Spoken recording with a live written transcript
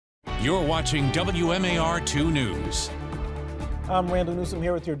You're watching WMAR 2 News. I'm Randall Newsom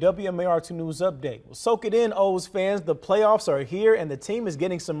here with your WMAR 2 News update. Well, soak it in, O's fans. The playoffs are here and the team is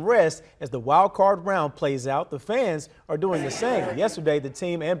getting some rest as the wild card round plays out. The fans are doing the same. Yesterday, the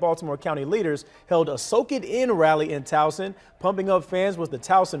team and Baltimore County leaders held a Soak It In rally in Towson. Pumping up fans was the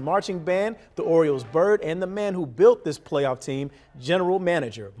Towson Marching Band, the Orioles Bird, and the man who built this playoff team, General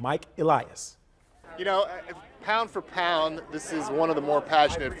Manager Mike Elias. You know, pound for pound, this is one of the more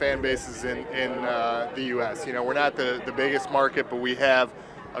passionate fan bases in the U.S. You know, we're not the biggest market, but we have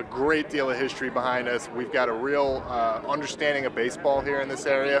a great deal of history behind us. We've got a real understanding of baseball here in this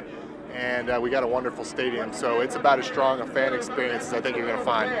area, and we got a wonderful stadium. So it's about as strong a fan experience as I think you're going to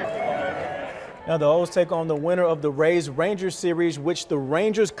find. Now the O's take on the winner of the Rays-Rangers series, which the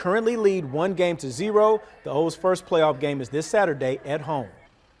Rangers currently lead 1-0. The O's first playoff game is this Saturday at home.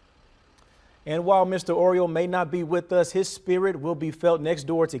 And while Mr. Oriole may not be with us, his spirit will be felt next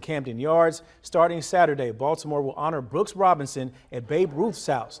door to Camden Yards. Starting Saturday, Baltimore will honor Brooks Robinson at Babe Ruth's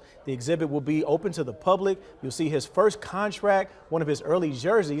house. The exhibit will be open to the public. You'll see his first contract, one of his early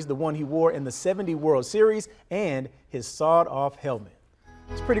jerseys, the one he wore in the '70 World Series, and his sawed-off helmet.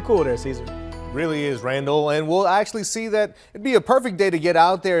 It's pretty cool there, Caesar. Really is, Randall, and we'll actually see that it'd be a perfect day to get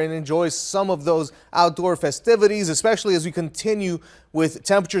out there and enjoy some of those outdoor festivities, especially as we continue with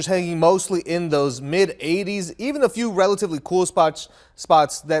temperatures hanging mostly in those mid-80s, even a few relatively cool spots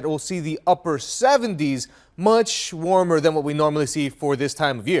that will see the upper 70s, much warmer than what we normally see for this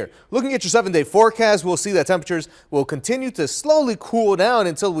time of year. Looking at your 7-day forecast, we'll see that temperatures will continue to slowly cool down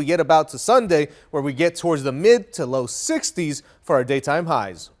until we get about to Sunday, where we get towards the mid to low 60s for our daytime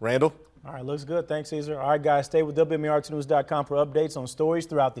highs. Randall? All right, looks good. Thanks, Caesar. All right, guys, stay with WMAR2News.com for updates on stories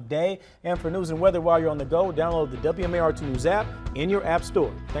throughout the day. And for news and weather while you're on the go, download the WMAR2 News app in your app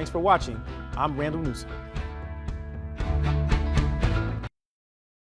store. Thanks for watching. I'm Randall Newsom.